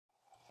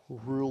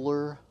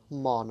ruler,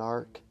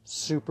 monarch,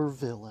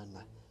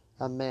 supervillain,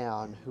 a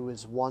man who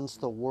is once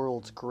the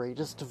world's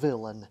greatest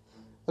villain,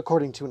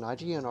 according to an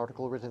IGN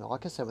article written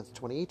August 7th,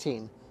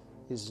 2018,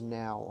 is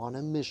now on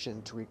a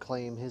mission to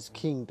reclaim his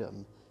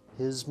kingdom,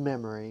 his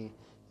memory,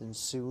 and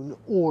soon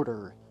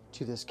order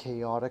to this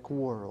chaotic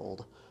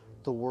world,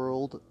 the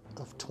world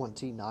of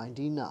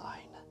 2099.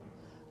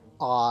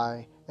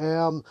 I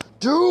am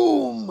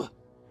Doom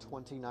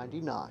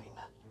 2099.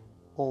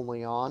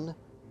 Only on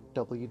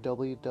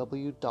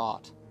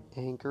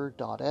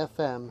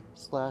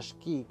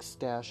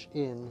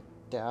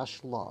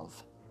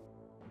www.anchor.fm/geeks-in-love.